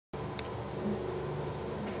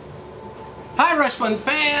Hi wrestling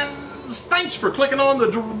fans! Thanks for clicking on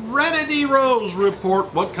the Dreaded Heroes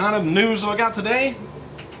Report. What kind of news have I got today?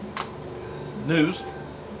 News.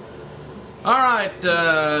 Alright,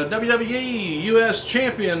 WWE US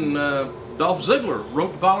Champion Dolph Ziggler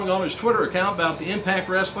wrote the following on his Twitter account about the Impact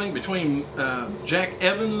Wrestling between Jack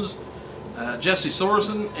Evans, Jesse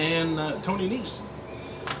Sorensen, and Tony Nese.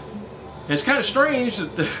 It's kind of strange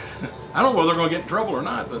that I don't know whether they're going to get in trouble or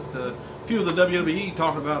not, but a few of the WWE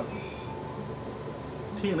talking about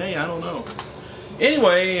TNA, I don't know.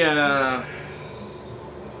 Anyway,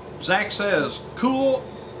 Zach says, cool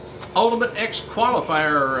Ultimate X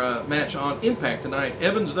qualifier match on Impact tonight.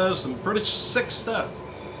 Evans does some pretty sick stuff.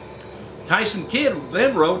 Tyson Kidd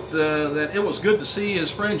then wrote that it was good to see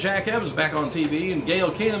his friend Jack Evans back on TV, and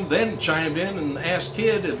Gail Kim then chimed in and asked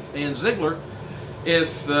Kidd and Ziggler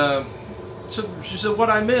if, she said,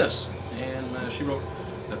 what I miss? And she wrote,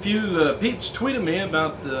 a few peeps tweeted me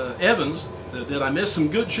about Evans. Did I miss some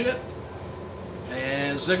good shit?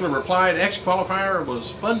 And Ziggler replied, X qualifier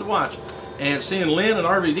was fun to watch, and seeing Lynn and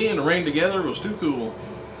RVD in the ring together was too cool.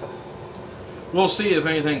 We'll see if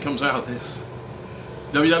anything comes out of this.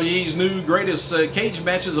 WWE's new greatest cage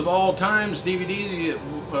matches of all times DVD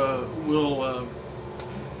will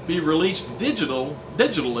be released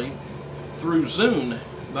digitally through Zune.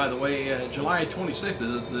 By the way, July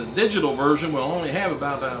 26th. The digital version will only have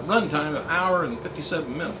about a runtime of an hour and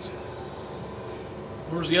 57 minutes.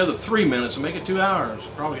 Where's the other 3 minutes to make it 2 hours?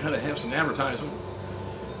 Probably had to have some advertisement.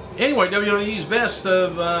 Anyway, WWE's Best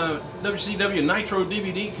of WCW Nitro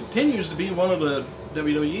DVD continues to be one of the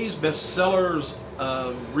WWE's best sellers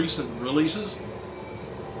of recent releases.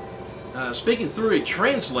 Speaking through a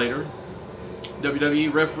translator,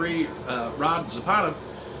 WWE referee Rod Zapata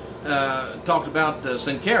talked about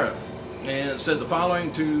Sin Cara and said the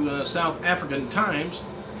following to South African Times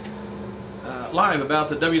Live about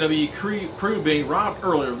the WWE crew being robbed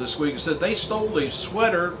earlier this week. It said they stole a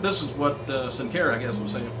sweater. This is what Sin Cara, I guess,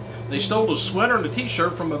 was saying. They stole a sweater and a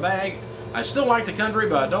t-shirt from a bag. I still like the country,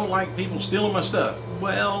 but I don't like people stealing my stuff.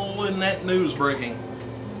 Well, in that news breaking,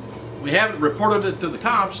 we haven't reported it to the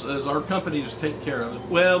cops as our companies take care of it.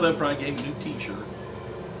 Well, they'll probably give me a new t-shirt.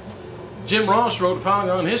 Jim Ross wrote the following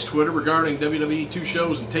on his Twitter regarding WWE 2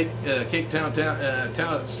 shows in Cape Town,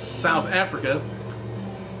 South Africa.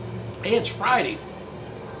 It's Friday.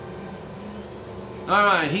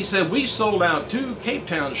 Alright, he said, we sold out 2 Cape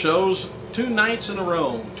Town shows 2 nights in a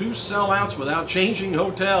row. 2 sellouts without changing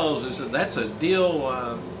hotels. He said, that's a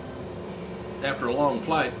deal after a long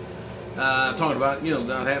flight. Talking about, you know,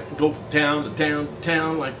 not having to go from town to town to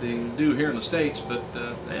town like they do here in the States, but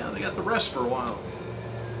yeah, they got the rest for a while.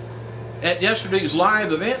 At yesterday's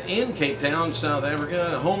live event in Cape Town, South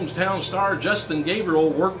Africa, hometown star Justin Gabriel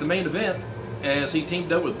worked the main event as he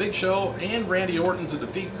teamed up with Big Show and Randy Orton to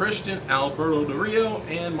defeat Christian, Alberto Del Rio,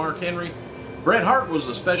 and Mark Henry. Bret Hart was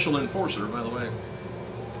the special enforcer, by the way.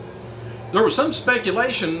 There was some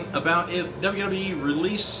speculation about if WWE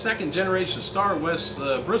released second-generation star Wes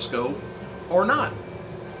Briscoe or not.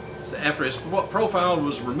 So after his profile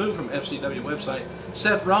was removed from FCW website,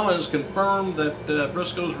 Seth Rollins confirmed that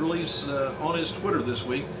Briscoe's release on his Twitter this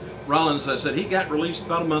week. Rollins said he got released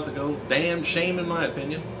about a month ago. Damn shame, in my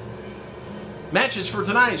opinion. Matches for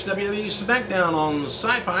tonight's WWE SmackDown on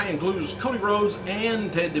Sci-Fi includes Cody Rhodes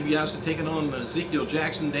and Ted DiBiase taking on Ezekiel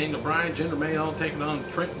Jackson, Daniel Bryan, Jinder Mahal taking on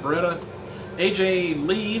Trent Beretta, AJ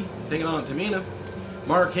Lee taking on Tamina,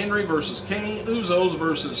 Mark Henry versus Kane, Usos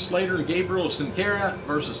versus Slater and Gabriel, Sin Cara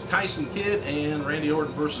versus Tyson Kidd, and Randy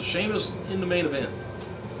Orton versus Sheamus in the main event.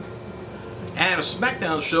 At a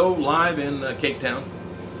SmackDown show live in Cape Town,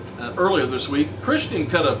 earlier this week, Christian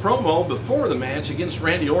cut a promo before the match against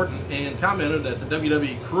Randy Orton and commented that the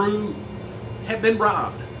WWE crew had been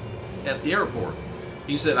robbed at the airport.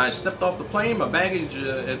 He said, I stepped off the plane, my baggage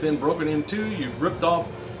had been broken into, you've ripped off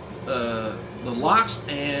the locks,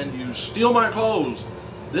 and you steal my clothes.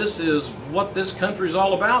 This is what this country's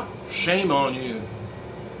all about. Shame on you.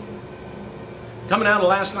 Coming out of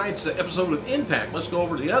last night's episode of Impact, let's go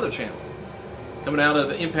over to the other channel. Coming out of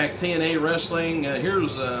Impact TNA Wrestling,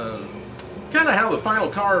 here's kind of how the final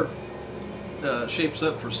card shapes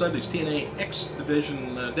up for Sunday's TNA X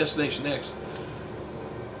Division Destination X.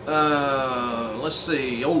 Let's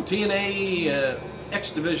see, old TNA X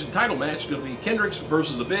Division title match is going to be Kendricks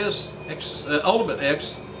versus Abyss, Ultimate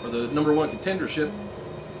X for the #1 contendership.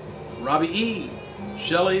 Robbie E,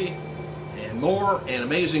 Shelley, and more, and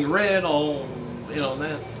Amazing Red all in on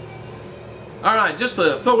that. Alright, just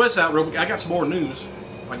to throw this out real quick, I got some more news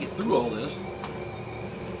if I get through all this.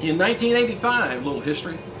 In 1985, a little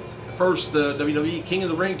history, the first WWE King of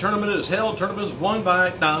the Ring tournament is held. Tournament is won by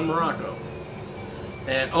Don Morocco.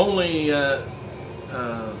 and only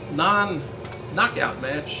non-knockout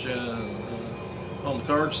match on the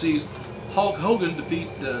card sees Hulk Hogan defeat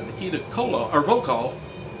Nikita Volkov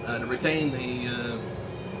to retain the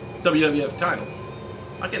WWF title.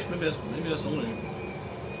 I guess maybe that's the only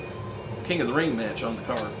King of the Ring match on the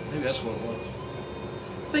card. Maybe that's what it was.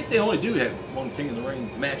 I think they only do have one King of the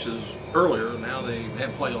Ring matches earlier. Now they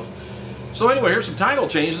have playoffs. So anyway, here's some title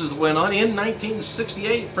changes that went on. In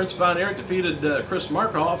 1968, Prince Von Erich defeated Chris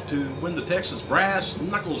Markoff to win the Texas Brass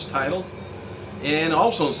Knuckles title. And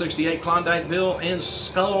also in 68, Klondike Bill and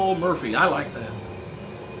Skull Murphy. I like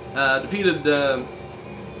that. Defeated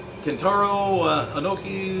Kentaro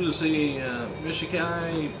Inoki,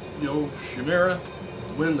 Mishikai Yoshimura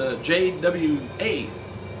to win the JWA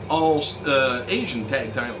All Asian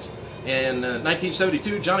Tag titles. And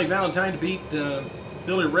 1972, Johnny Valentine to beat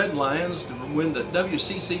Billy Red Lions to win the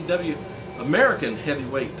WCCW American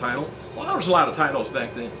Heavyweight title. Well, there was a lot of titles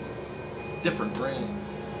back then. Different brands.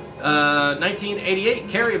 1988,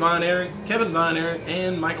 Kevin Von Erich,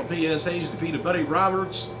 and Michael P.S. Hayes defeated Buddy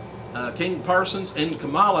Roberts, King Parsons, and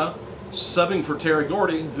Kamala, subbing for Terry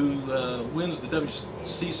Gordy, who wins the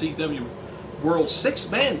WCCW World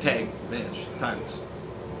Six-Man Tag Match titles.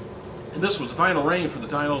 And this was the final reign for the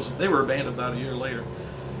titles. They were abandoned about a year later.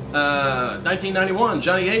 1991,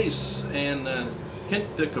 Johnny Ace and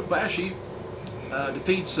Kent Kobashi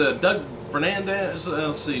defeats Doug Fernandez,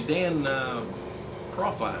 Dan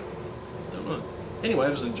Crawford. I don't know. Anyway,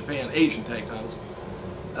 it was in Japan, Asian tag titles.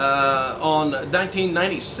 On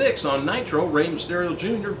 1996, on Nitro, Rey Mysterio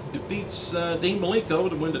Jr. defeats Dean Malenko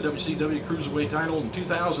to win the WCW Cruiserweight title. In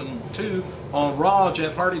 2002, on Raw,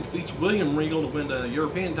 Jeff Hardy defeats William Regal to win the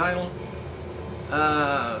European title.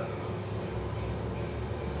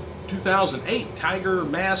 2008, Tiger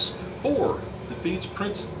Mask 4 defeats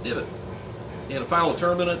Prince Devitt in a final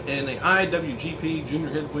tournament in the IWGP Junior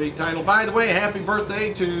Heavyweight title. By the way, happy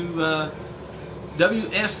birthday to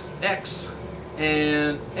WSX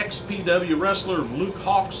and XPW wrestler Luke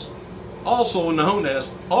Hawks, also known as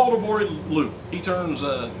Alderboy Luke. He turns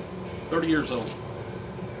 30 years old.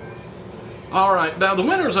 All right, now the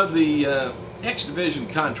winners of the X Division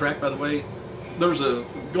contract, by the way, there's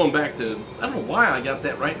going back to, I don't know why I got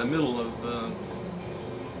that right in the middle of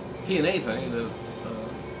TNA thing,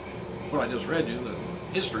 what I just read you, the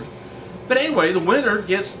history. But anyway, the winner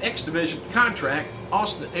gets X Division contract,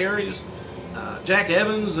 Austin Aries, Jack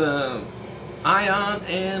Evans, Ion,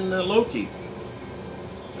 and Loki.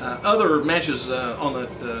 Other matches on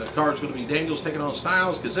that card is going to be Daniels taking on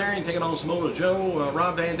Styles, Kazarian taking on Samoa Joe,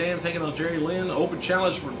 Rob Van Dam taking on Jerry Lynn, open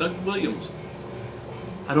challenge for Doug Williams.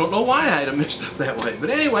 I don't know why I had it mixed up that way, but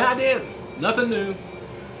anyway, I did. Nothing new.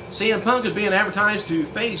 CM Punk is being advertised to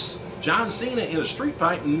face John Cena in a street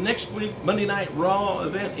fight next week, Monday Night Raw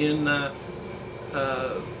event in the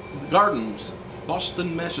Gardens,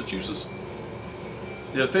 Boston, Massachusetts.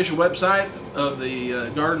 The official website of the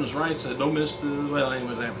Gardens writes, don't miss the, well,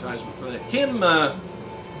 anyways, advertisement for that.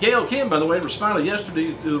 Gail Kim, by the way, responded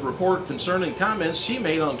yesterday to the report concerning comments she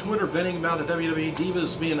made on Twitter venting about the WWE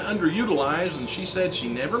Divas being underutilized, and she said she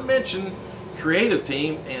never mentioned creative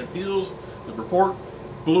team and feels the report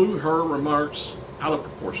blew her remarks out of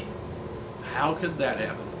proportion. How could that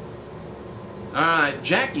happen? All right,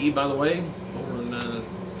 Jackie, by the way, over in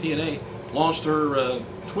TNA, launched her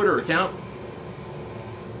Twitter account,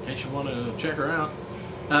 in case you want to check her out.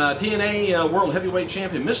 TNA World Heavyweight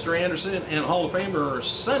Champion Mr. Anderson and Hall of Famer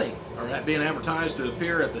Sonny are being advertised to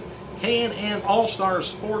appear at the Can-Am All-Star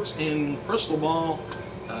Sports in Crystal Ball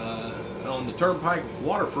on the Turnpike,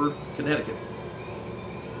 Waterford, Connecticut.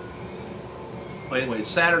 Well, anyway, it's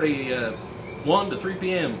Saturday 1 to 3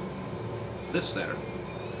 p.m. this Saturday.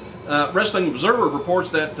 Wrestling Observer reports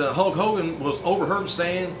that Hulk Hogan was overheard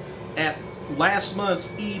saying at last month's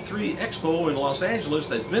E3 Expo in Los Angeles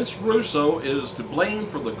that Vince Russo is to blame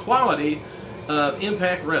for the quality of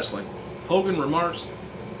Impact Wrestling. Hogan remarks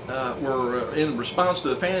were in response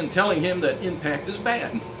to a fan telling him that Impact is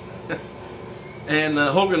bad. And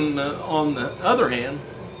Hogan, on the other hand,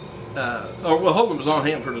 Hogan was on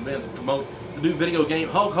hand for an event to promote the new video game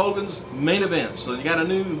Hulk Hogan's Main Event. So you got a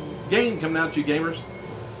new game coming out, you gamers.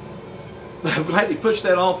 I'm glad he pushed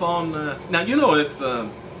that off on. Now, you know, if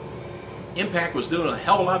Impact was doing a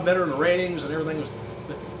hell of a lot better in the ratings and everything,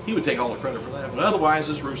 he would take all the credit for that. But otherwise,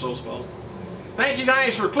 it's Russo's fault. Thank you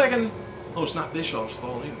guys for clicking. Oh, it's not Bischoff's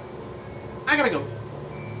fault either. I gotta go.